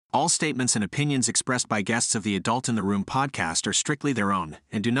All statements and opinions expressed by guests of the Adult in the Room podcast are strictly their own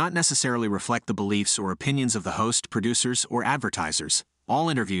and do not necessarily reflect the beliefs or opinions of the host, producers, or advertisers. All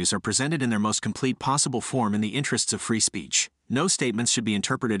interviews are presented in their most complete possible form in the interests of free speech. No statements should be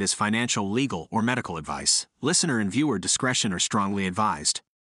interpreted as financial, legal, or medical advice. Listener and viewer discretion are strongly advised.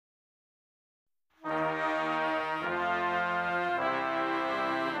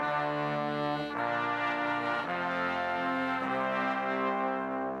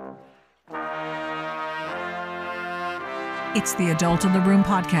 It's the Adult in the Room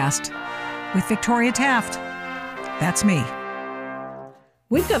podcast with Victoria Taft. That's me.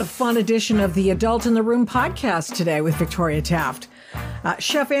 We've got a fun edition of the Adult in the Room podcast today with Victoria Taft.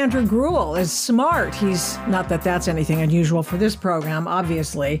 Chef Andrew Gruel is smart. He's not that that's anything unusual for this program,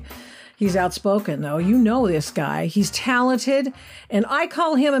 obviously. He's outspoken, though. You know this guy. He's talented, and I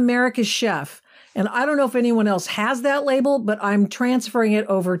call him America's chef. And I don't know if anyone else has that label, but I'm transferring it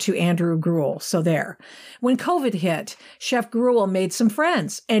over to Andrew Gruel. So there. When COVID hit, Chef Gruel made some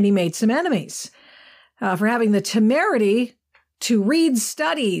friends and he made some enemies for having the temerity to read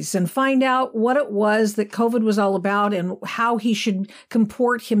studies and find out what it was that COVID was all about and how he should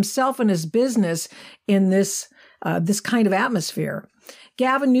comport himself and his business in this kind of atmosphere.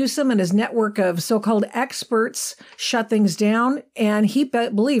 Gavin Newsom and his network of so-called experts shut things down, and he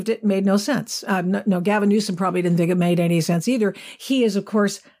believed it made no sense. No, Gavin Newsom probably didn't think it made any sense either. He is, of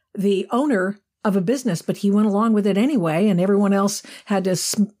course, the owner of a business, but he went along with it anyway, and everyone else had to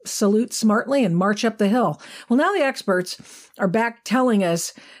salute smartly and march up the hill. Well, now the experts are back telling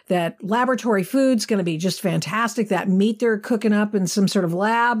us that laboratory food's going to be just fantastic. That meat they're cooking up in some sort of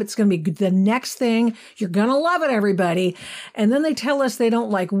lab, it's going to be the next thing. You're going to love it, everybody. And then they tell us they don't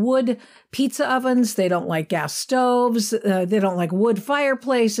like wood pizza ovens. They don't like gas stoves. They don't like wood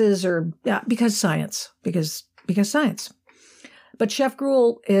fireplaces because science. But Chef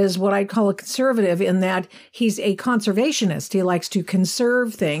Gruel is what I'd call a conservative in that he's a conservationist. He likes to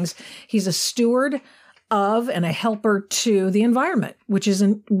conserve things. He's a steward of and a helper to the environment, which is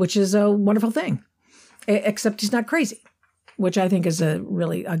a wonderful thing. Except he's not crazy, which I think is a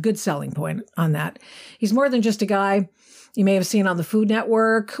good selling point on that. He's more than just a guy you may have seen on the Food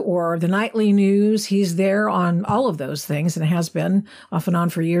Network or the nightly news. He's there on all of those things and has been off and on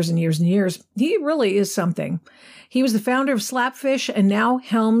for years and years and years. He really is something. He was the founder of Slapfish and now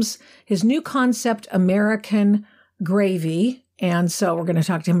helms his new concept, American Gravy. And so we're going to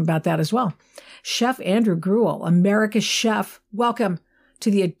talk to him about that as well. Chef Andrew Gruel, America's Chef. Welcome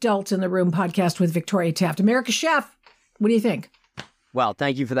to the Adult in the Room podcast with Victoria Taft. America's Chef, what do you think? Well,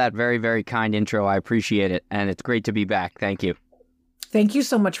 thank you for that very, very kind intro. I appreciate it. And it's great to be back. Thank you. Thank you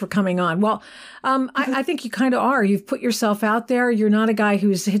so much for coming on. Well, I think you kind of are. You've put yourself out there. You're not a guy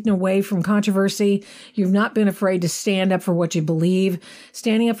who's hidden away from controversy. You've not been afraid to stand up for what you believe.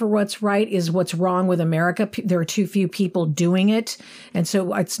 Standing up for what's right is what's wrong with America. There are too few people doing it. And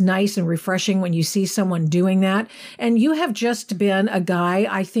so it's nice and refreshing when you see someone doing that. And you have just been a guy,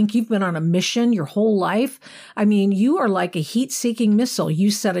 I think you've been on a mission your whole life. I mean, you are like a heat-seeking missile.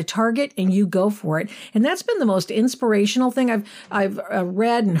 You set a target and you go for it. And that's been the most inspirational thing I've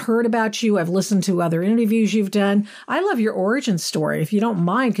read and heard about you. I've listened to other interviews you've done. I love your origin story. If you don't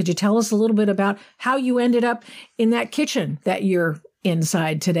mind, could you tell us a little bit about how you ended up in that kitchen that you're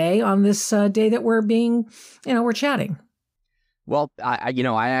inside today on this day that we're chatting? Well,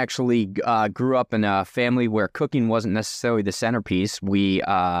 I actually grew up in a family where cooking wasn't necessarily the centerpiece. We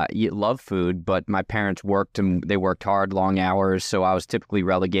love food, but my parents worked and they worked hard, long hours. So I was typically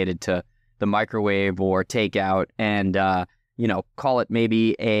relegated to the microwave or takeout and, call it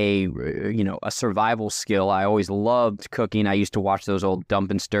maybe a survival skill. I always loved cooking. I used to watch those old Dump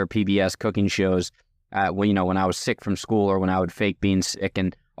and Stir PBS cooking shows when I was sick from school or when I would fake being sick,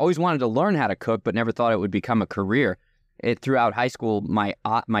 and always wanted to learn how to cook, but never thought it would become a career. Throughout high school, my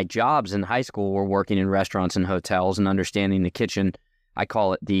jobs in high school were working in restaurants and hotels and understanding the kitchen. I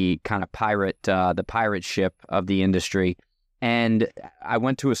call it the kind of the pirate ship of the industry. And I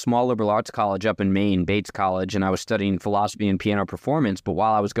went to a small liberal arts college up in Maine, Bates College, and I was studying philosophy and piano performance. But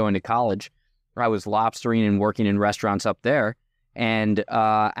while I was going to college, I was lobstering and working in restaurants up there. And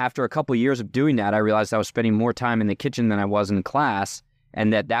after a couple of years of doing that, I realized I was spending more time in the kitchen than I was in class,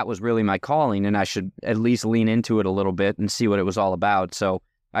 and that was really my calling, and I should at least lean into it a little bit and see what it was all about. So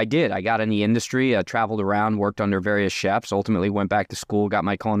I did. I got in the industry, traveled around, worked under various chefs, ultimately went back to school, got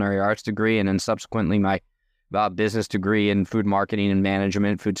my culinary arts degree, and then subsequently my business degree in food marketing and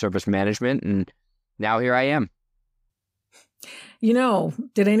management, food service management, and now here I am.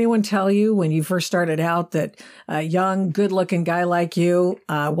 Did anyone tell you when you first started out that a young, good-looking guy like you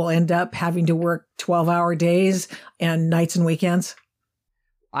will end up having to work 12-hour days and nights and weekends?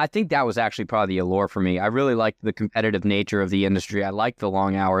 I think that was actually probably the allure for me. I really liked the competitive nature of the industry. I liked the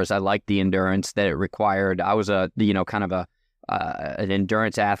long hours. I liked the endurance that it required. I was kind of an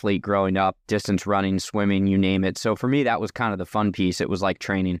endurance athlete growing up, distance running, swimming, you name it. So for me, that was kind of the fun piece. It was like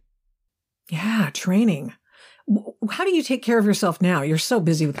training. Yeah, training. How do you take care of yourself now? You're so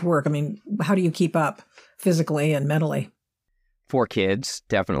busy with work. I mean, how do you keep up physically and mentally? 4 kids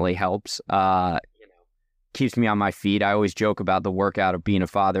definitely helps. Keeps me on my feet. I always joke about the workout of being a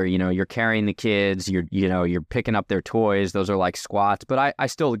father. You're carrying the kids, you're picking up their toys. Those are like squats, but I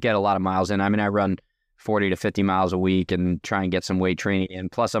still get a lot of miles in. I mean, I run 40 to 50 miles a week and try and get some weight training in.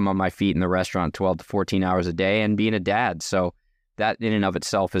 Plus I'm on my feet in the restaurant 12 to 14 hours a day and being a dad. So that in and of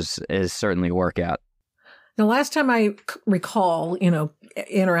itself is certainly a workout. The last time I recall,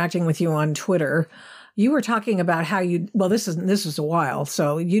 interacting with you on Twitter, you were talking about how this was a while.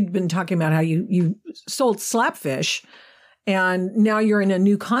 So you'd been talking about how you sold slapfish and now you're in a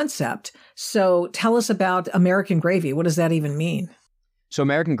new concept. So tell us about American Gravy. What does that even mean? So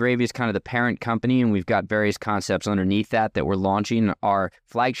American Gravy is kind of the parent company, and we've got various concepts underneath that we're launching. Our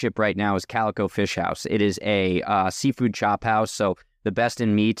flagship right now is Calico Fish House. It is a seafood chop house. So the best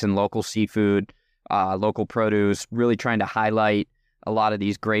in meats and local seafood, local produce, really trying to highlight a lot of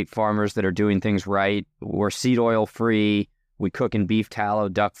these great farmers that are doing things right. We're seed oil free. We cook in beef tallow,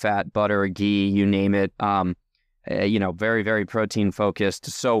 duck fat, butter, ghee, you name it. Very, very protein focused.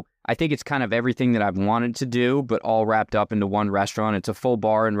 So I think it's kind of everything that I've wanted to do, but all wrapped up into one restaurant. It's a full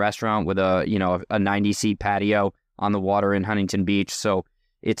bar and restaurant with a 90-seat patio on the water in Huntington Beach. So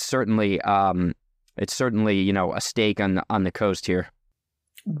it's certainly a stake on the coast here.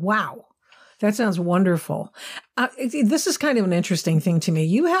 Wow. That sounds wonderful. This is kind of an interesting thing to me.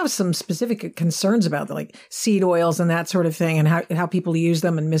 You have some specific concerns about like seed oils and that sort of thing, and how people use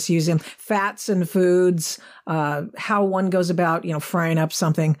them and misuse them, fats in foods, how one goes about, frying up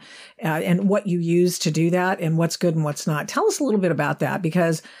something, and what you use to do that and what's good and what's not. Tell us a little bit about that,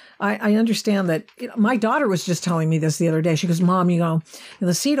 because I understand that my daughter was just telling me this the other day. She goes, Mom,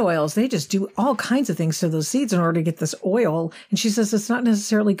 the seed oils, they just do all kinds of things to those seeds in order to get this oil. And she says, it's not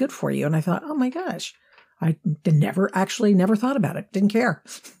necessarily good for you. And I thought, oh my gosh, I never thought about it. Didn't care.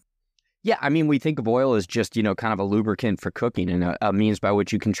 Yeah, I mean, we think of oil as just, kind of a lubricant for cooking and a means by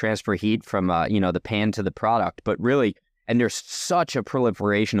which you can transfer heat from, the pan to the product. But really, and there's such a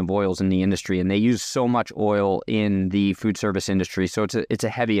proliferation of oils in the industry, and they use so much oil in the food service industry. So it's a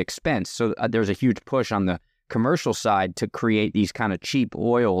heavy expense. So there's a huge push on the commercial side to create these kind of cheap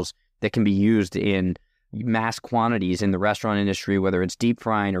oils that can be used in mass quantities in the restaurant industry, whether it's deep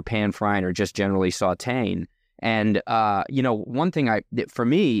frying or pan frying or just generally sauteing. And, one thing for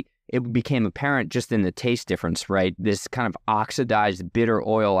me, it became apparent just in the taste difference, right? This kind of oxidized bitter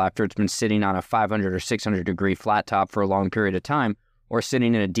oil after it's been sitting on a 500 or 600 degree flat top for a long period of time, or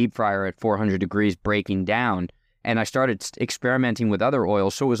sitting in a deep fryer at 400 degrees breaking down. And I started experimenting with other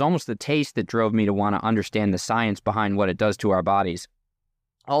oils. So it was almost the taste that drove me to want to understand the science behind what it does to our bodies.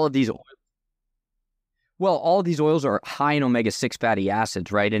 All of these oils are high in omega-6 fatty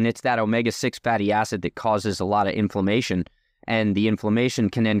acids, right? And it's that omega-6 fatty acid that causes a lot of inflammation. And the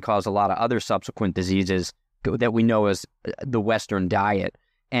inflammation can then cause a lot of other subsequent diseases that we know as the Western diet.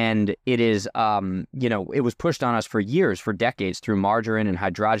 And it is, it was pushed on us for years, for decades, through margarine and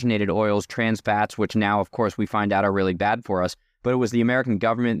hydrogenated oils, trans fats, which now, of course, we find out are really bad for us. But it was the American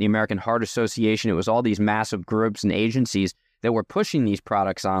government, the American Heart Association, it was all these massive groups and agencies that were pushing these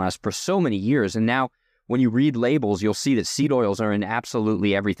products on us for so many years. And now, when you read labels, you'll see that seed oils are in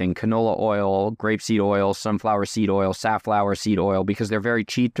absolutely everything. Canola oil, grapeseed oil, sunflower seed oil, safflower seed oil, because they're very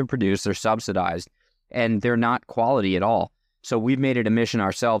cheap to produce, they're subsidized, and they're not quality at all. So we've made it a mission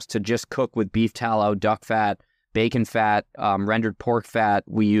ourselves to just cook with beef tallow, duck fat, bacon fat, rendered pork fat.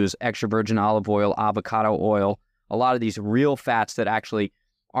 We use extra virgin olive oil, avocado oil, a lot of these real fats that actually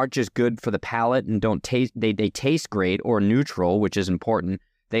aren't just good for the palate and don't taste, they taste great or neutral, which is important.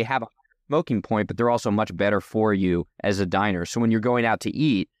 They have a smoking point, but they're also much better for you as a diner. So when you're going out to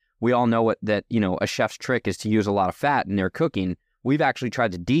eat, we all know that a chef's trick is to use a lot of fat in their cooking. We've actually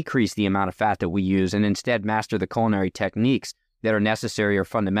tried to decrease the amount of fat that we use and instead master the culinary techniques that are necessary or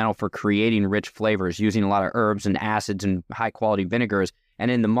fundamental for creating rich flavors, using a lot of herbs and acids and high quality vinegars.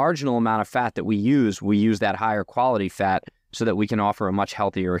 And in the marginal amount of fat that we use that higher quality fat so that we can offer a much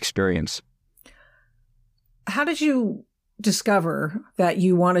healthier experience. How did you discover that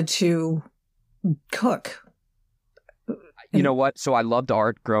you wanted to cook? You know what? So I loved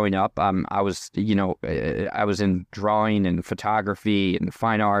art growing up. I was in drawing and photography and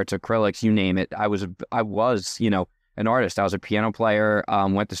fine arts, acrylics, you name it. I was an artist. I was a piano player,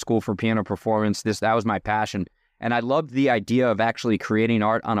 went to school for piano performance. That was my passion. And I loved the idea of actually creating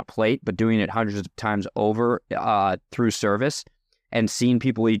art on a plate, but doing it hundreds of times over through service and seeing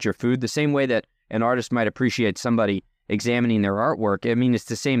people eat your food the same way that an artist might appreciate somebody examining their artwork. I mean, it's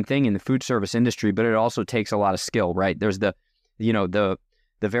the same thing in the food service industry, but it also takes a lot of skill, right? There's the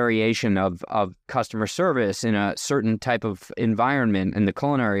variation of customer service in a certain type of environment and the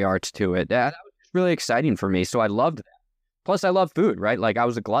culinary arts to it. That was really exciting for me. So I loved that. Plus, I love food, right? Like I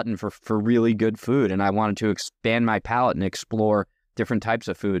was a glutton for really good food, and I wanted to expand my palate and explore different types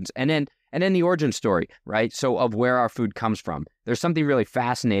of foods. And then the origin story, right? So of where our food comes from. There's something really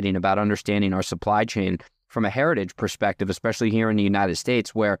fascinating about understanding our supply chain from a heritage perspective, especially here in the United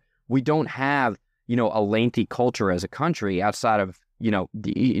States, where we don't have, a lengthy culture as a country outside of,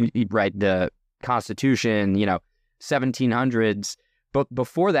 the Constitution, 1700s. But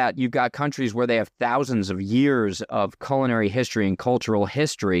before that, you've got countries where they have thousands of years of culinary history and cultural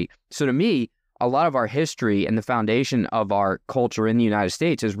history. So to me, a lot of our history and the foundation of our culture in the United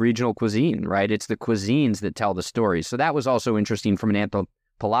States is regional cuisine, right? It's the cuisines that tell the stories. So that was also interesting from an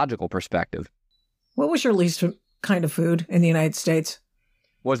anthropological perspective. What was your least kind of food in the United States?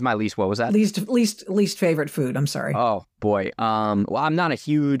 What was my least? What was that? Least favorite food. I'm sorry. Oh boy. Well, I'm not a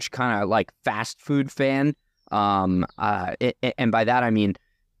huge kind of like fast food fan. And by that, I mean,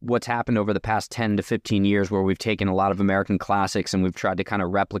 what's happened over the past 10 to 15 years where we've taken a lot of American classics and we've tried to kind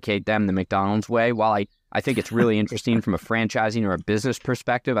of replicate them the McDonald's way. While I think it's really interesting from a franchising or a business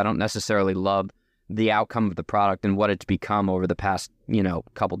perspective, I don't necessarily love the outcome of the product and what it's become over the past,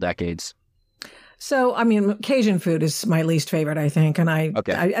 couple decades. So, I mean, Cajun food is my least favorite, I think. And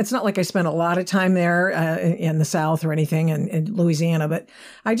it's not like I spent a lot of time there in the South or anything in Louisiana, but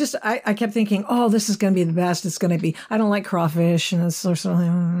I kept thinking, oh, this is going to be the best. It's going to be, I don't like crawfish. And it's sort of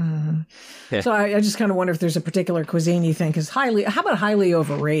like, So I just kind of wonder if there's a particular cuisine you think is how about highly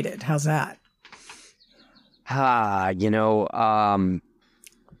overrated? How's that? Or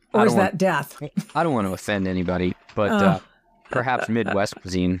is that death? I don't want to offend anybody, but perhaps Midwest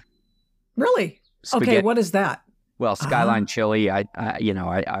cuisine. Really? Spaghetti. Okay, what is that? Well, skyline chili. I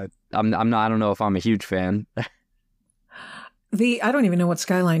don't know if I'm a huge fan. I don't even know what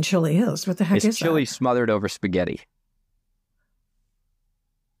skyline chili is. What the heck is that? It's chili smothered over spaghetti.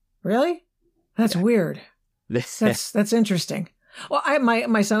 Really? That's weird. That's interesting. Well,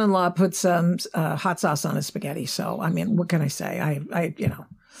 my son-in-law puts hot sauce on his spaghetti. So I mean, what can I say? I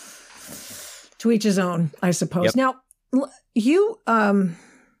to each his own, I suppose. Yep. Now,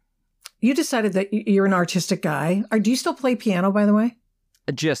 you decided that you're an artistic guy. Do you still play piano, by the way?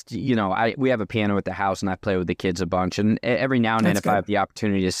 Just, we have a piano at the house and I play with the kids a bunch. And every now and then, if I have the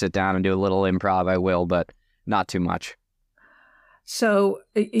opportunity to sit down and do a little improv, I will, but not too much. So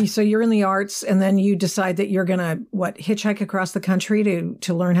you're in the arts and then you decide that you're going to, hitchhike across the country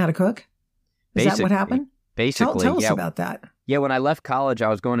to learn how to cook? Is that what happened? Basically. Tell us about that. Yeah, when I left college, I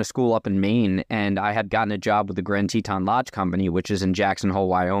was going to school up in Maine, and I had gotten a job with the Grand Teton Lodge Company, which is in Jackson Hole,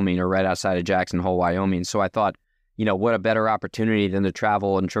 Wyoming, or right outside of Jackson Hole, Wyoming. So I thought, what a better opportunity than to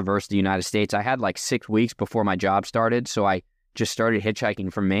travel and traverse the United States. I had like 6 weeks before my job started, so I just started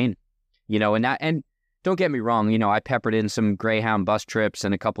hitchhiking from Maine. And don't get me wrong, I peppered in some Greyhound bus trips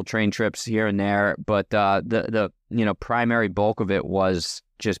and a couple train trips here and there, but the primary bulk of it was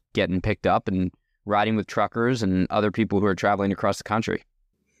just getting picked up and riding with truckers and other people who are traveling across the country.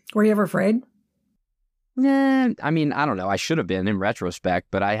 Were you ever afraid? I mean, I don't know. I should have been in retrospect,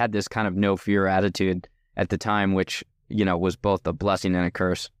 but I had this kind of no fear attitude at the time, which, was both a blessing and a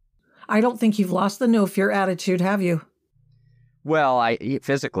curse. I don't think you've lost the no fear attitude, have you? Well,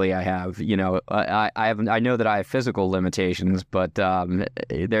 physically I have, I know that I have physical limitations, but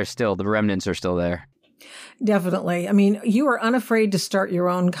they're still, the remnants are still there. Definitely. I mean, you are unafraid to start your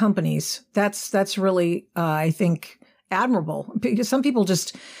own companies. That's really, I think, admirable. Because some people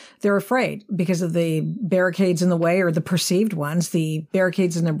they're afraid because of the barricades in the way or the perceived ones, the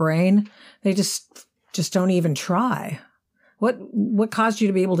barricades in their brain. They just don't even try. What caused you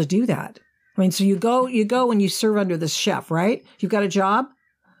to be able to do that? I mean, so you go and you serve under this chef, right? You've got a job.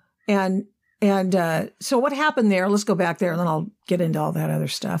 And so what happened there? Let's go back there and then I'll get into all that other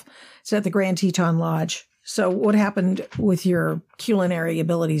stuff. It's at the Grand Teton Lodge. So what happened with your culinary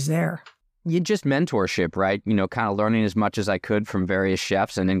abilities there? You just mentorship, right? Kind of learning as much as I could from various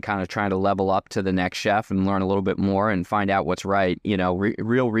chefs and then kind of trying to level up to the next chef and learn a little bit more and find out what's right,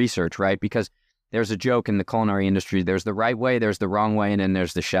 real research, right? Because there's a joke in the culinary industry. There's the right way, there's the wrong way, and then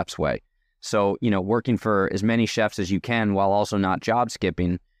there's the chef's way. So, working for as many chefs as you can while also not job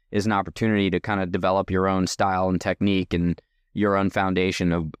skipping is an opportunity to kind of develop your own style and technique and your own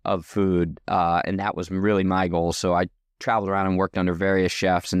foundation of food. And that was really my goal. So I traveled around and worked under various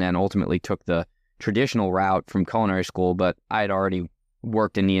chefs and then ultimately took the traditional route from culinary school, but I had already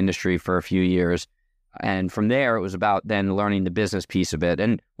worked in the industry for a few years. And from there, it was about then learning the business piece of it.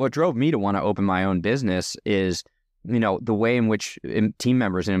 And what drove me to want to open my own business is, the way in which team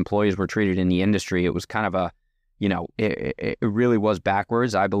members and employees were treated in the industry. It was kind of it really was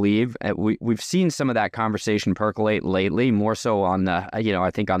backwards, I believe. We've seen some of that conversation percolate lately, more so on the,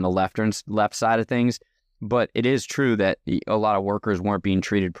 I think on the left side of things. But it is true that a lot of workers weren't being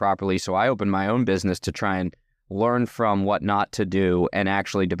treated properly. So I opened my own business to try and learn from what not to do and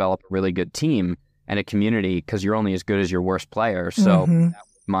actually develop a really good team and a community, because you're only as good as your worst player. So that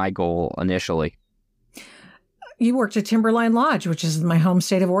was my goal initially. You worked at Timberline Lodge, which is my home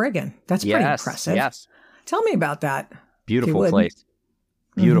state of Oregon. That's pretty impressive. Yes. Tell me about that. Beautiful place.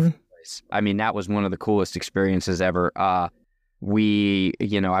 Beautiful place. I mean, that was one of the coolest experiences ever. I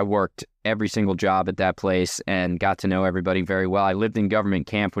worked every single job at that place and got to know everybody very well. I lived in government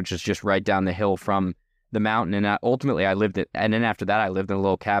camp, which is just right down the hill from the mountain. And ultimately I lived and then after that, I lived in a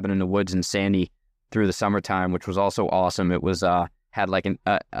little cabin in the woods in Sandy through the summertime, which was also awesome. It was, had like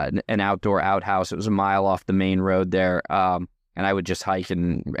an outdoor outhouse. It was a mile off the main road there. And I would just hike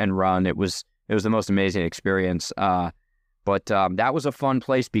and run. It was the most amazing experience. But that was a fun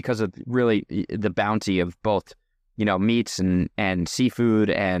place because of really the bounty of both, meats and seafood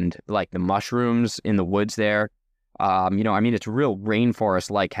and like the mushrooms in the woods there. It's real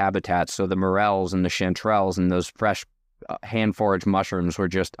rainforest-like habitat. So the morels and the chanterelles and those fresh hand-foraged mushrooms were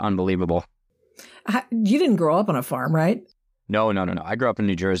just unbelievable. You didn't grow up on a farm, right? No. I grew up in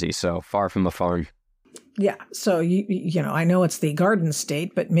New Jersey, so far from a farm. Yeah. So, I know it's the garden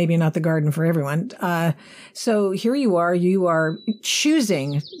state, but maybe not the garden for everyone. So here you are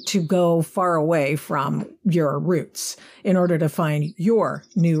choosing to go far away from your roots in order to find your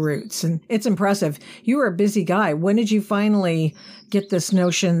new roots. And it's impressive. You were a busy guy. When did you finally get this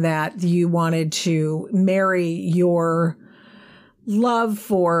notion that you wanted to marry your love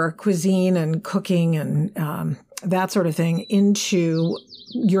for cuisine and cooking and that sort of thing into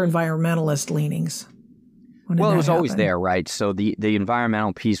your environmentalist leanings? Well, it was always there, right? So the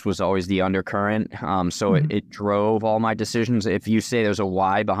environmental piece was always the undercurrent. It drove all my decisions. If you say there's a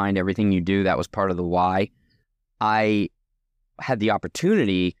why behind everything you do, that was part of the why. I had the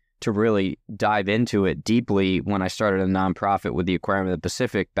opportunity to really dive into it deeply when I started a nonprofit with the Aquarium of the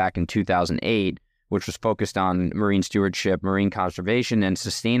Pacific back in 2008, which was focused on marine stewardship, marine conservation, and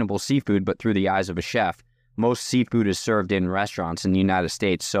sustainable seafood, but through the eyes of a chef. Most seafood is served in restaurants in the United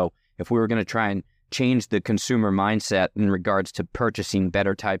States. So if we were going to try and change the consumer mindset in regards to purchasing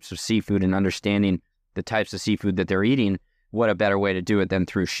better types of seafood and understanding the types of seafood that they're eating, what a better way to do it than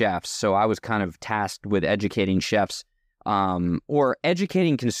through chefs. So I was kind of tasked with educating chefs or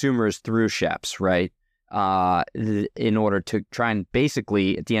educating consumers through chefs, right? In order to try and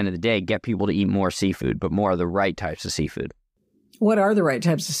basically, at the end of the day, get people to eat more seafood, but more of the right types of seafood. What are the right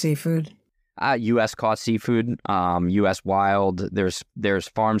types of seafood? U.S. caught seafood, U.S. wild. There's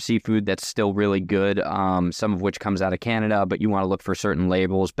farm seafood that's still really good, some of which comes out of Canada, but you want to look for certain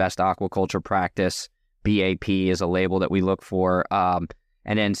labels. Best aquaculture practice, BAP is a label that we look for. And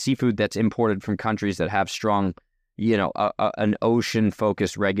then seafood that's imported from countries that have strong, an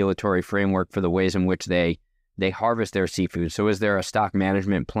ocean-focused regulatory framework for the ways in which they harvest their seafood. So is there a stock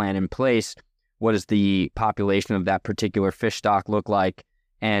management plan in place? What does the population of that particular fish stock look like?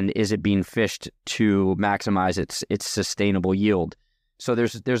 And is it being fished to maximize its sustainable yield? So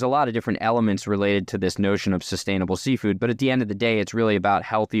there's a lot of different elements related to this notion of sustainable seafood. But at the end of the day, it's really about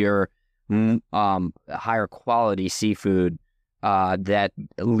healthier, higher quality seafood that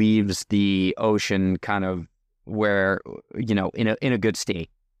leaves the ocean kind of where, in a good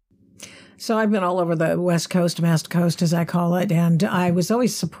state. So I've been all over the West Coast, as I call it, and I was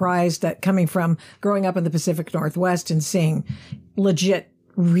always surprised that coming from growing up in the Pacific Northwest and seeing legit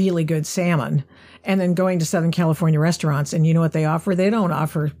really good salmon, and then going to Southern California restaurants, and you know what they offer? They don't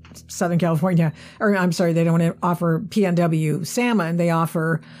offer Southern California, they don't offer PNW salmon. They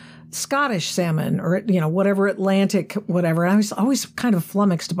offer Scottish salmon or, whatever, Atlantic, whatever. And I was always kind of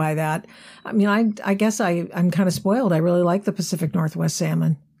flummoxed by that. I mean, I guess I'm kind of spoiled. I really like the Pacific Northwest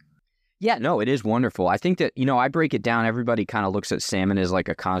salmon. Yeah, no, it is wonderful. I think that, I break it down. Everybody kind of looks at salmon as like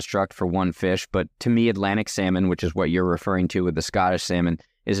a construct for one fish. But to me, Atlantic salmon, which is what you're referring to with the Scottish salmon,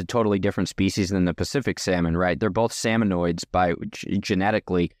 is a totally different species than the Pacific salmon, right? They're both salmonoids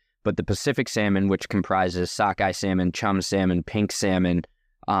genetically, but the Pacific salmon, which comprises sockeye salmon, chum salmon, pink salmon,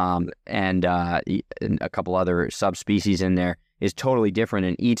 and a couple other subspecies in there, is totally different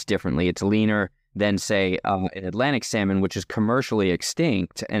and eats differently. It's leaner than, say, an Atlantic salmon, which is commercially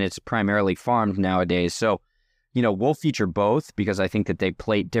extinct, and it's primarily farmed nowadays. So, we'll feature both because I think that they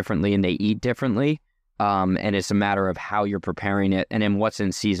plate differently and they eat differently. And it's a matter of how you're preparing it and then what's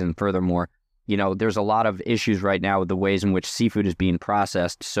in season. Furthermore, there's a lot of issues right now with the ways in which seafood is being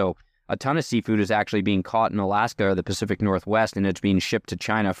processed. So a ton of seafood is actually being caught in Alaska or the Pacific Northwest, and it's being shipped to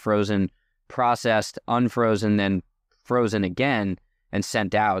China, frozen, processed, unfrozen, then frozen again and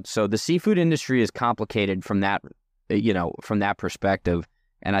sent out. So the seafood industry is complicated from that, from that perspective.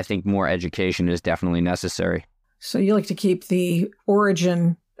 And I think more education is definitely necessary. So you like to keep the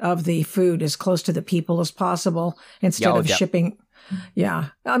origin of the food as close to the people as possible instead of shipping. Yeah.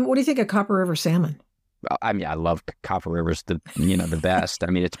 What do you think of Copper River salmon? I mean, I love Copper River's the best. I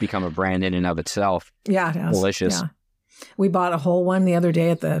mean, it's become a brand in and of itself. Yeah, it has. Delicious. Yeah. We bought a whole one the other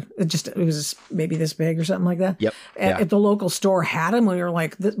day it was maybe this big or something like that. Yep. At the local store had them. We were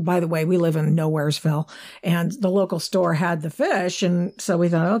like, by the way, we live in Nowheresville, and the local store had the fish. And so we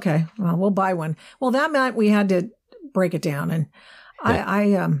thought, okay, well, we'll buy one. Well, that meant we had to break it down. And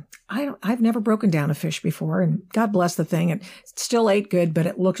I've never broken down a fish before, and God bless the thing. It still ate good, but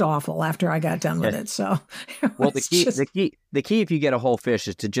it looked awful after I got done with it. So, well, the key, if you get a whole fish,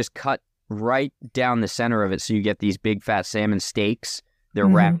 is to just cut right down the center of it, so you get these big fat salmon steaks. They're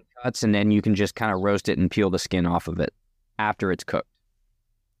wrap cuts, and then you can just kind of roast it and peel the skin off of it after it's cooked.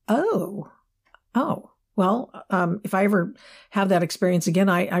 Oh. Well, if I ever have that experience again,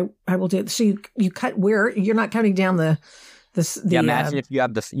 I will do it. So you cut where you're not cutting down imagine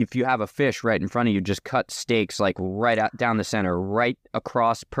if you have a fish right in front of you, just cut steaks like right out down the center, right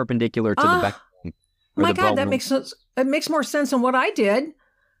across, perpendicular to the back. My God, that makes sense. It makes more sense than what I did,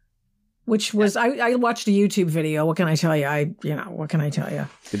 which was I watched a YouTube video. What can I tell you? What can I tell you?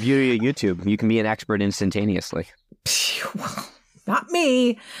 The beauty of YouTube, you can be an expert instantaneously. Well, not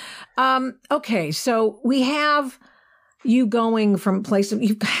me. Okay, so we have you going from places,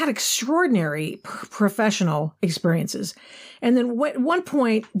 you've had extraordinary professional experiences. And then at one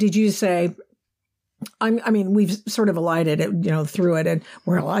point, did you say, we've sort of elided it, through it, and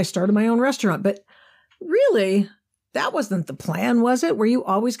well, I started my own restaurant, but really, that wasn't the plan, was it? Were you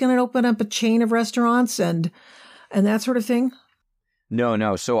always going to open up a chain of restaurants and that sort of thing?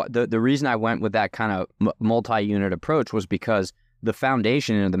 No. So the reason I went with that kind of multi-unit approach was because the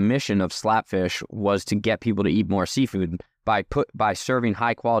foundation and the mission of Slapfish was to get people to eat more seafood by serving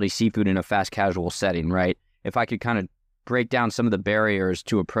high quality seafood in a fast casual setting, right? If I could kind of break down some of the barriers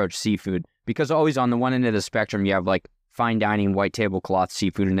to approach seafood, because always on the one end of the spectrum, you have like fine dining, white tablecloth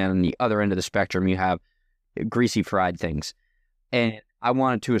seafood, and then on the other end of the spectrum, you have greasy fried things. And I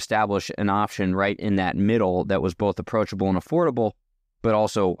wanted to establish an option right in that middle that was both approachable and affordable, but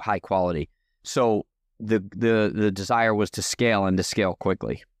also high quality. So the desire was to scale and to scale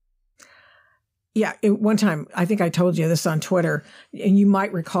quickly. Yeah. One time, I think I told you this on Twitter, and you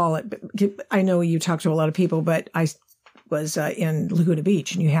might recall it. But I know you talked to a lot of people, but I was in Laguna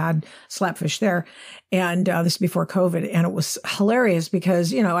Beach, and you had Slapfish there. And this is before COVID. And it was hilarious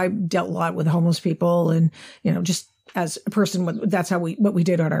because, I dealt a lot with homeless people and, just as a person, that's what we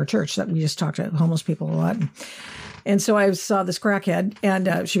did at our church, that we just talked to homeless people a lot. And so I saw this crackhead,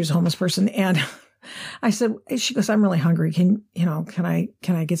 and she was a homeless person, and I said, she goes, I'm really hungry. Can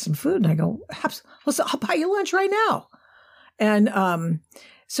I get some food? And I go, I'll buy you lunch right now. And,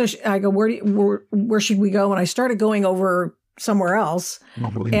 so I go, where should we go? And I started going over somewhere else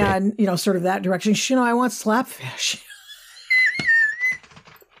and, sort of that direction. She, I want Slapfish.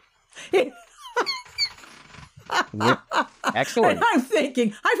 Excellent. And I'm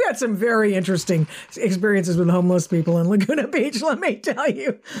thinking, I've had some very interesting experiences with homeless people in Laguna Beach, let me tell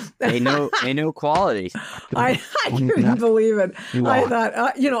you. They know quality. I couldn't believe it. I thought,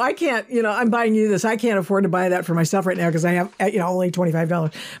 I can't, I'm buying you this. I can't afford to buy that for myself right now because I have, only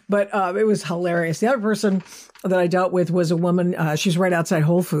 $25. But it was hilarious. The other person that I dealt with was a woman. She's right outside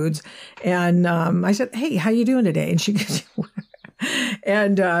Whole Foods. And I said, hey, how you doing today? And she goes,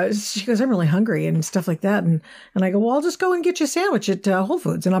 and she goes, I'm really hungry and stuff like that. And I go, well, I'll just go and get you a sandwich at Whole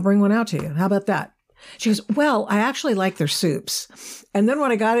Foods and I'll bring one out to you. How about that? She goes, well, I actually like their soups. And then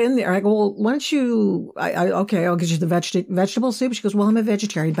when I got in there, I go, well, why don't you, okay, I'll get you the vegetable soup. She goes, well, I'm a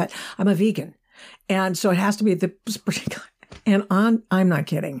vegetarian, but I'm a vegan. And so it has to be and I'm not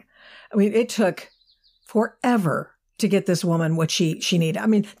kidding. I mean, it took forever to get this woman what she needed. I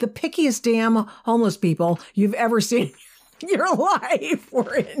mean, the pickiest damn homeless people you've ever seen your life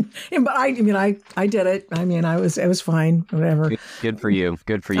were in. But I did it. I mean, it was fine, whatever. Good for you.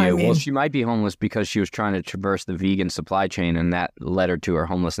 Well, she might be homeless because she was trying to traverse the vegan supply chain, and that led her to her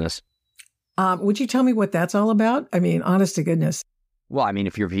homelessness. Would you tell me what that's all about? I mean, honest to goodness. Well, I mean,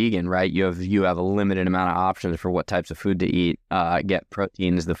 if you're vegan, right, you have a limited amount of options for what types of food to eat, get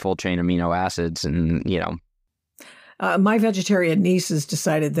proteins, the full chain amino acids, and, My vegetarian niece has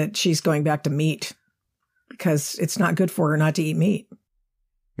decided that she's going back to meat because it's not good for her not to eat meat.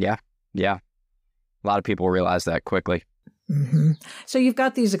 Yeah. Yeah. A lot of people realize that quickly. Mm-hmm. So you've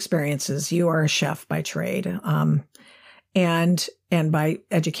got these experiences. You are a chef by trade, and by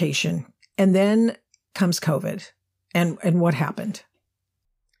education. And then comes COVID. And what happened?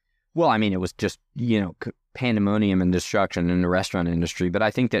 Well, I mean, it was just, pandemonium and destruction in the restaurant industry. But I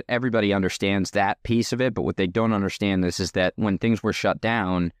think that everybody understands that piece of it. But what they don't understand is that when things were shut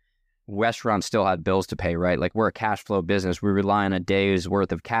down, restaurants still had bills to pay, right? Like, we're a cash flow business. We rely on a day's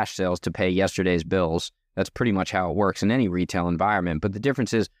worth of cash sales to pay yesterday's bills. That's pretty much how it works in any retail environment. But the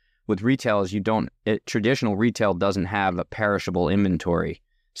difference is with retail is traditional retail doesn't have a perishable inventory.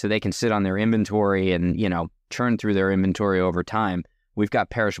 So they can sit on their inventory and, churn through their inventory over time. We've got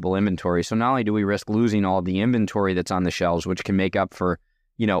perishable inventory. So not only do we risk losing all the inventory that's on the shelves, which can make up for,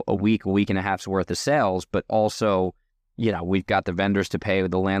 a week and a half's worth of sales, but also, we've got the vendors to pay,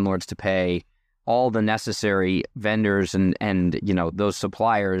 the landlords to pay, all the necessary vendors and those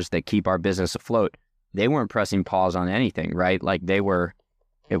suppliers that keep our business afloat. They weren't pressing pause on anything, right? Like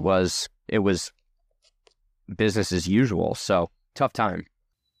it was business as usual. So tough time.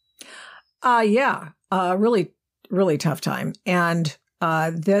 Really, really tough time. And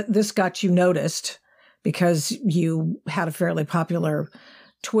this got you noticed because you had a fairly popular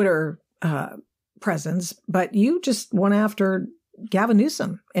Twitter presence, but you just went after Gavin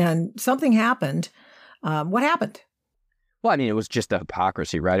Newsom and something happened. What happened? Well, I mean, it was just the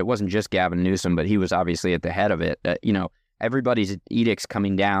hypocrisy, right? It wasn't just Gavin Newsom, but he was obviously at the head of it. Everybody's edicts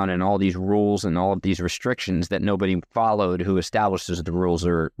coming down and all these rules and all of these restrictions that nobody followed who establishes the rules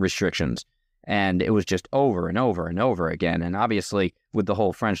or restrictions. And it was just over and over and over again. And obviously with the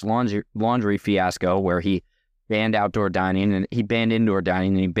whole French laundry fiasco where he banned outdoor dining and he banned indoor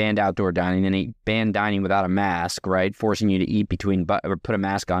dining and he banned outdoor dining and he banned dining without a mask, right? Forcing you to eat or put a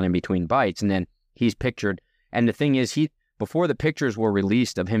mask on in between bites. And then he's pictured. And the thing is, before the pictures were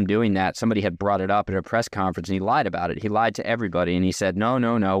released of him doing that, somebody had brought it up at a press conference and he lied about it. He lied to everybody and he said,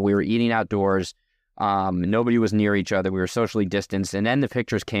 no, we were eating outdoors. Nobody was near each other. We were socially distanced. And then the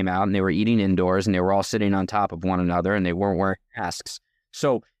pictures came out and they were eating indoors and they were all sitting on top of one another and they weren't wearing masks.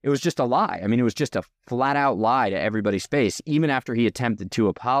 So it was just a lie. I mean, it was just a flat out lie to everybody's face. Even after he attempted to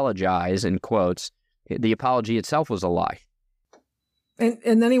apologize, in quotes, the apology itself was a lie.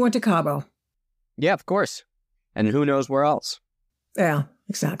 And then he went to Cabo. Yeah, of course. And who knows where else? Yeah,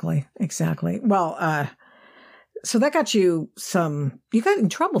 exactly. Well, so that got you you got in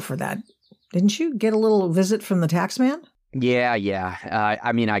trouble for that. Didn't you get a little visit from the tax man? Yeah.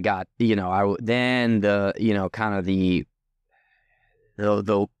 I mean, I got,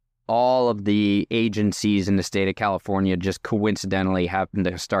 all of the agencies in the state of California just coincidentally happened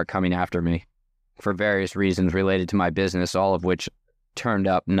to start coming after me for various reasons related to my business, all of which turned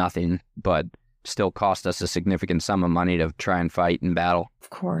up nothing, but still cost us a significant sum of money to try and fight and battle.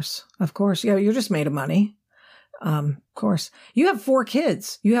 Of course. Yeah, you're just made of money. Of course. You have 4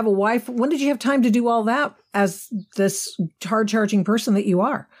 kids. You have a wife. When did you have time to do all that as this hard-charging person that you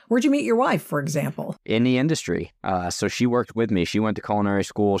are? Where'd you meet your wife, for example? In the industry. So she worked with me. She went to culinary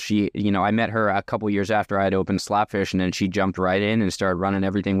school. I met her a couple years after I had opened Slapfish, and then she jumped right in and started running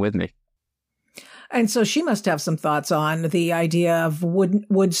everything with me. And so she must have some thoughts on the idea of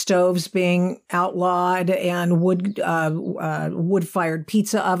wood stoves being outlawed and wood-fired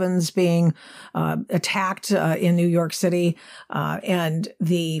pizza ovens being attacked in New York City, and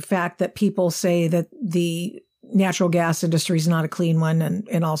the fact that people say that the natural gas industry is not a clean one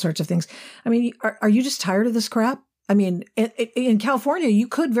and all sorts of things. I mean, are you just tired of this crap? I mean, in California, you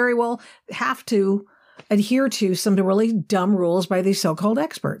could very well have to adhere to some really dumb rules by these so-called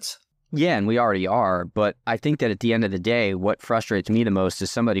experts. Yeah, and we already are, but I think that at the end of the day, what frustrates me the most is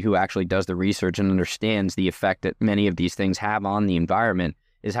somebody who actually does the research and understands the effect that many of these things have on the environment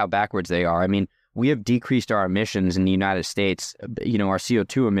is how backwards they are. I mean, we have decreased our emissions in the United States, our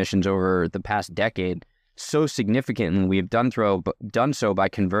CO2 emissions over the past decade so significantly. We have done so by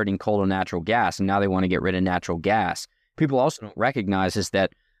converting coal to natural gas, and now they want to get rid of natural gas. People also don't recognize is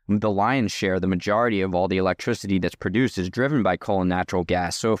that the lion's share, the majority of all the electricity that's produced is driven by coal and natural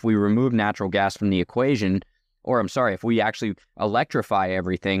gas. So if we remove natural gas from the equation, if we actually electrify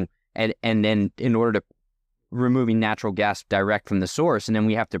everything and then in order to removing natural gas direct from the source, and then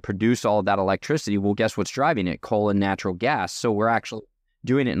we have to produce all of that electricity, well, guess what's driving it? Coal and natural gas. So we're actually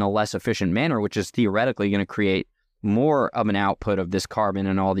doing it in a less efficient manner, which is theoretically going to create more of an output of this carbon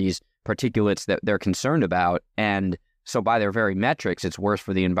and all these particulates that they're concerned about. And so by their very metrics, it's worse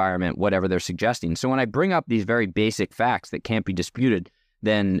for the environment, whatever they're suggesting. So when I bring up these very basic facts that can't be disputed,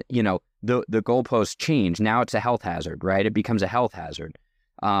 then, the goalposts change. Now it's a health hazard, right? It becomes a health hazard.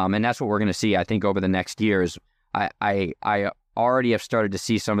 And that's what we're going to see, I think, over the next years. I already have started to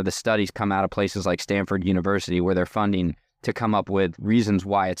see some of the studies come out of places like Stanford University where they're funding to come up with reasons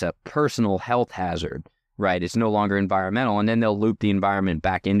why it's a personal health hazard, right? It's no longer environmental, and then they'll loop the environment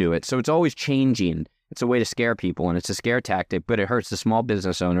back into it. So it's always changing. It's a way to scare people, and it's a scare tactic, but it hurts the small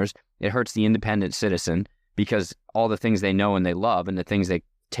business owners. It hurts the independent citizen because all the things they know and they love and the things they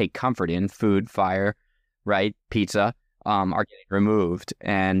take comfort in, food, fire, right, pizza, are getting removed.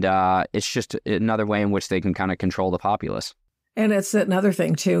 And it's just another way in which they can kind of control the populace. And it's another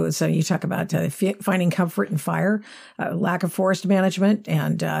thing, too. So you talk about finding comfort in fire, lack of forest management,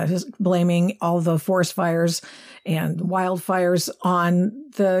 and just blaming all the forest fires and wildfires on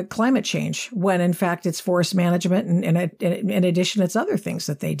the climate change, when in fact it's forest management. And in addition, it's other things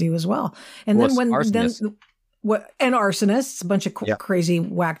that they do as well. And well, then arsonists. And arsonists, a bunch of crazy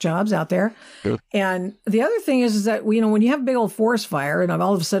whack jobs out there. Sure. And the other thing is that, when you have a big old forest fire, and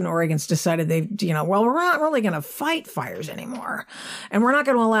all of a sudden Oregon's decided well, we're not really going to fight fires anymore. And we're not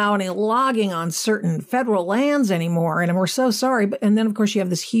going to allow any logging on certain federal lands anymore. And we're so sorry. And then, of course, you have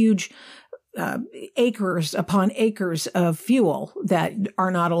this huge acres upon acres of fuel that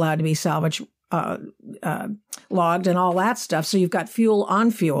are not allowed to be salvaged, logged and all that stuff. So you've got fuel on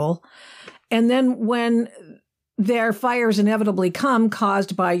fuel. And then when their fires inevitably come,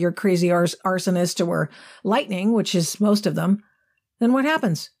 caused by your crazy arsonist or lightning, which is most of them, then what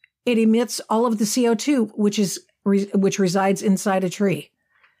happens? It emits all of the CO2, which resides inside a tree,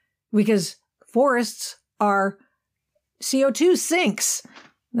 because forests are CO2 sinks.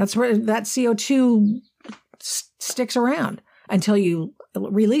 That's where that CO2 sticks around until you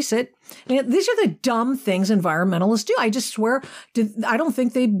release it. And these are the dumb things environmentalists do. I just swear, I don't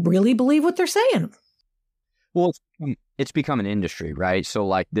think they really believe what they're saying. Well, it's become an industry, right? So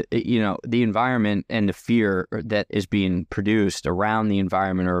like, the environment and the fear that is being produced around the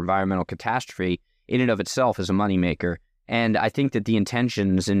environment or environmental catastrophe in and of itself is a moneymaker. And I think that the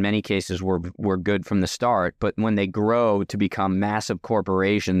intentions in many cases were good from the start, but when they grow to become massive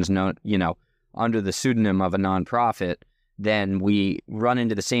corporations, under the pseudonym of a nonprofit, then we run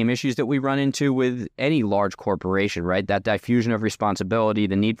into the same issues that we run into with any large corporation, right? That diffusion of responsibility,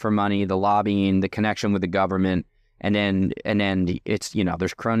 the need for money, the lobbying, the connection with the government, and then it's,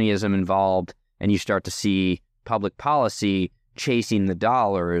 there's cronyism involved, and you start to see public policy chasing the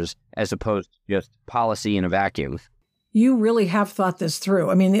dollars as opposed to just policy in a vacuum. You really have thought this through.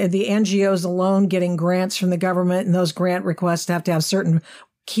 I mean, the NGOs alone getting grants from the government, and those grant requests have to have certain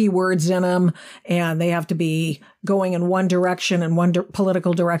keywords in them, and they have to be going in one direction and one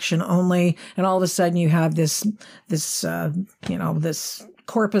political direction only. And all of a sudden you have this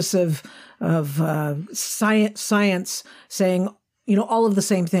corpus of science saying, all of the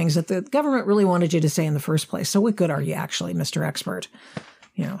same things that the government really wanted you to say in the first place. So what good are you actually, Mr. Expert?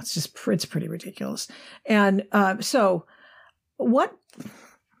 It's pretty ridiculous. And so what,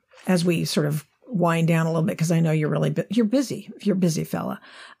 as we sort of wind down a little bit, because I know you're busy. You're a busy fella.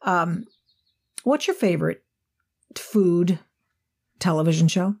 What's your favorite food television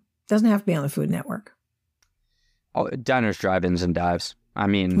show? Doesn't have to be on the Food Network. Oh, diners, drive-ins, and dives. I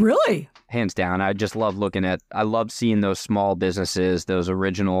mean, really, hands down. I just love I love seeing those small businesses, those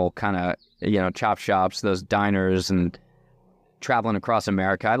original kind of, chop shops, those diners, and traveling across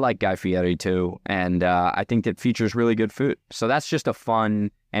America. I like Guy Fieri too. And I think that features really good food. So that's just a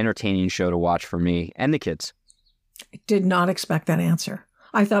fun, entertaining show to watch for me and the kids. I did not expect that answer.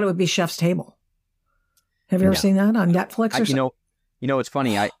 I thought it would be Chef's Table. Have you ever seen that on Netflix or something? It's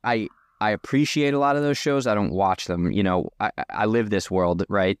funny. I appreciate a lot of those shows. I don't watch them. I live this world,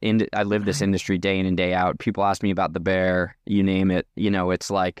 right? I live this industry day in and day out. People ask me about The Bear, you name it.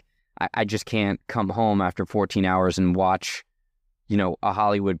 It's like, I just can't come home after 14 hours and watch, a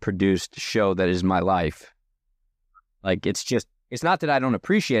Hollywood produced show that is my life. Like, it's not that I don't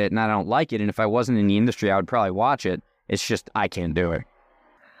appreciate it and I don't like it. And if I wasn't in the industry, I would probably watch it. It's just, I can't do it.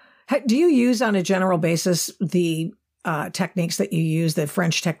 Do you use on a general basis the techniques that you use, the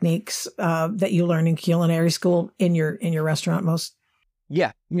French techniques that you learn in culinary school in your restaurant most?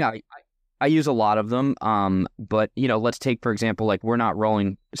 Yeah. I use a lot of them. But, let's take, for example, like, we're not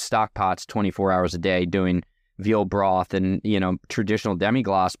rolling stock pots 24 hours a day doing veal broth and, traditional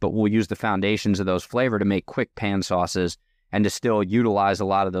demi-glace, but we'll use the foundations of those flavor to make quick pan sauces and to still utilize a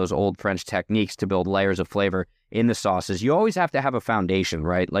lot of those old French techniques to build layers of flavor in the sauces. You always have to have a foundation,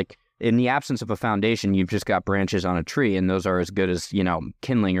 right? Like, in the absence of a foundation, you've just got branches on a tree, and those are as good as,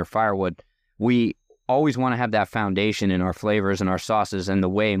 kindling or firewood. We always want to have that foundation in our flavors and our sauces and the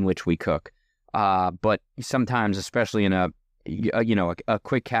way in which we cook. But sometimes, especially in a a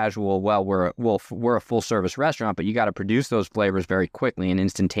quick casual, well, we're a full service restaurant, but you got to produce those flavors very quickly and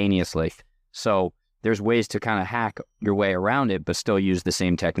instantaneously. So there's ways to kind of hack your way around it, but still use the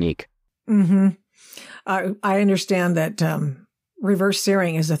same technique. Mm-hmm. I understand that reverse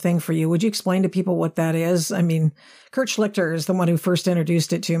searing is a thing for you. Would you explain to people what that is? I mean, Kurt Schlichter is the one who first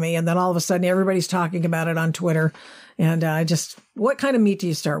introduced it to me, and then all of a sudden everybody's talking about it on Twitter. And what kind of meat do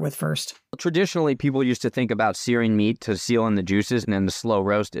you start with first? Traditionally, people used to think about searing meat to seal in the juices and then to slow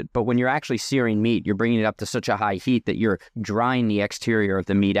roast it. But when you're actually searing meat, you're bringing it up to such a high heat that you're drying the exterior of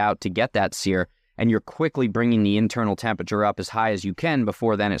the meat out to get that sear, and you're quickly bringing the internal temperature up as high as you can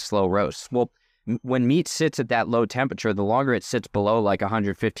before then it slow roasts. Well, when meat sits at that low temperature, the longer it sits below like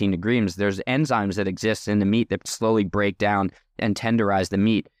 115 degrees, there's enzymes that exist in the meat that slowly break down and tenderize the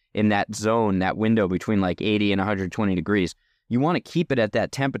meat in that zone, that window between like 80 and 120 degrees. You want to keep it at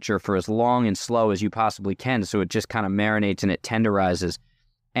that temperature for as long and slow as you possibly can, so it just kind of marinates and it tenderizes.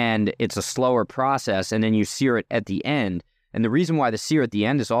 And it's a slower process, and then you sear it at the end. And the reason why the sear at the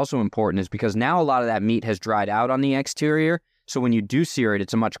end is also important is because now a lot of that meat has dried out on the exterior. So when you do sear it,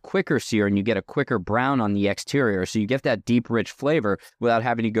 it's a much quicker sear and you get a quicker brown on the exterior. So you get that deep, rich flavor without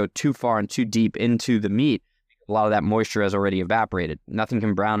having to go too far and too deep into the meat. A lot of that moisture has already evaporated. Nothing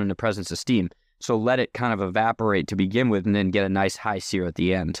can brown in the presence of steam. So let it kind of evaporate to begin with and then get a nice high sear at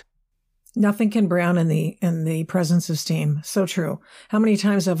the end. Nothing can brown in the presence of steam. So true. How many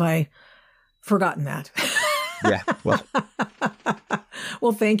times have I forgotten that? Yeah. Well,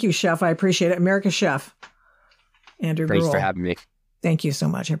 well, thank you, Chef. I appreciate it. America's Chef, Andrew Gruel. Thanks for having me. Thank you so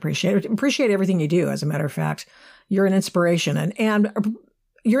much. I appreciate it. Appreciate everything you do. As a matter of fact, you're an inspiration, and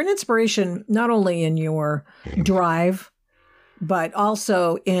you're an inspiration not only in your drive, but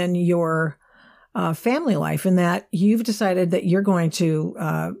also in your family life. In that you've decided that you're going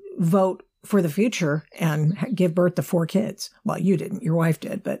to vote for the future and give birth to 4 kids. Well, you didn't. Your wife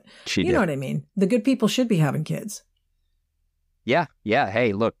did, but She you did. know what I mean. The good people should be having kids. Yeah.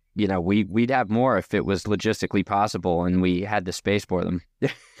 Hey, look, we'd have more if it was logistically possible and we had the space for them.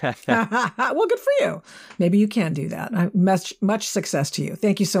 Well, good for you. Maybe you can do that. Much success to you.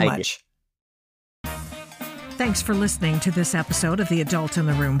 Thank you so much. Thanks for listening to this episode of the Adult in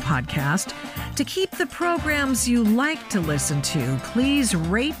the Room podcast. To keep the programs you like to listen to, please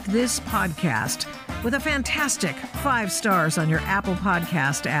rate this podcast with a fantastic 5 stars on your Apple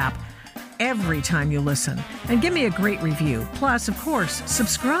Podcast app every time you listen. And give me a great review. Plus, of course,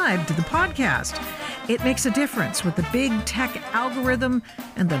 subscribe to the podcast. It makes a difference with the big tech algorithm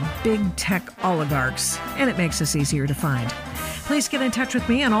and the big tech oligarchs, and it makes us easier to find. Please get in touch with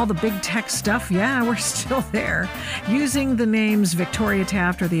me on all the big tech stuff. Yeah, we're still there. Using the names Victoria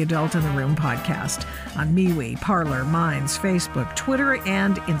Taft or the Adult in the Room podcast on MeWe, Parler, Minds, Facebook, Twitter,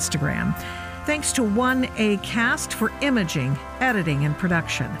 and Instagram. Thanks to 1A Cast for imaging, editing, and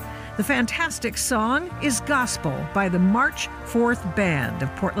production. The fantastic song is Gospel by the March 4th Band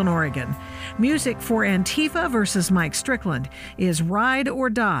of Portland, Oregon. Music for Antifa versus Mike Strickland is Ride or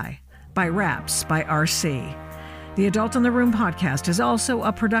Die by Raps by RC. The Adult in the Room podcast is also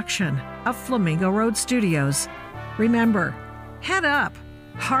a production of Flamingo Road Studios. Remember, head up,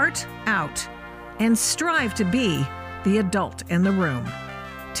 heart out, and strive to be the adult in the room.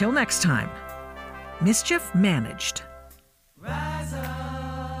 Till next time, mischief managed.